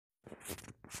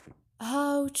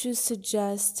How to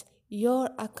suggest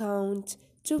your account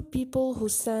to people who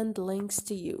send links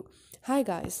to you. Hi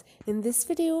guys, in this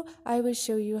video I will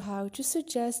show you how to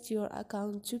suggest your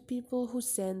account to people who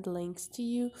send links to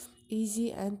you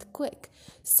easy and quick.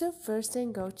 So first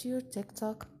thing, go to your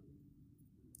TikTok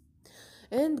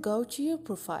and go to your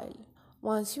profile.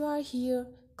 Once you are here,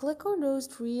 click on those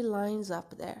three lines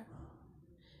up there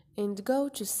and go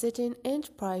to setting and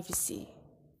privacy.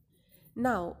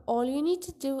 Now, all you need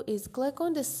to do is click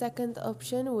on the second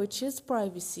option, which is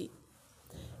privacy.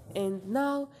 And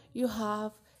now you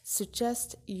have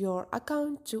suggest your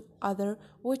account to other,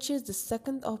 which is the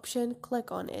second option. Click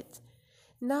on it.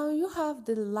 Now you have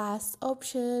the last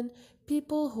option,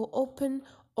 people who open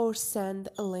or send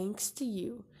links to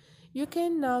you. You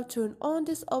can now turn on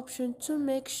this option to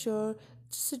make sure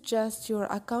to suggest your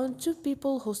account to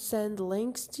people who send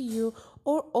links to you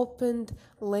or opened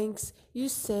links you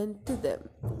send to them.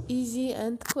 Easy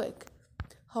and quick.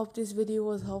 Hope this video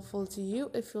was helpful to you.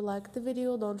 If you liked the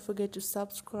video, don't forget to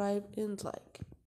subscribe and like.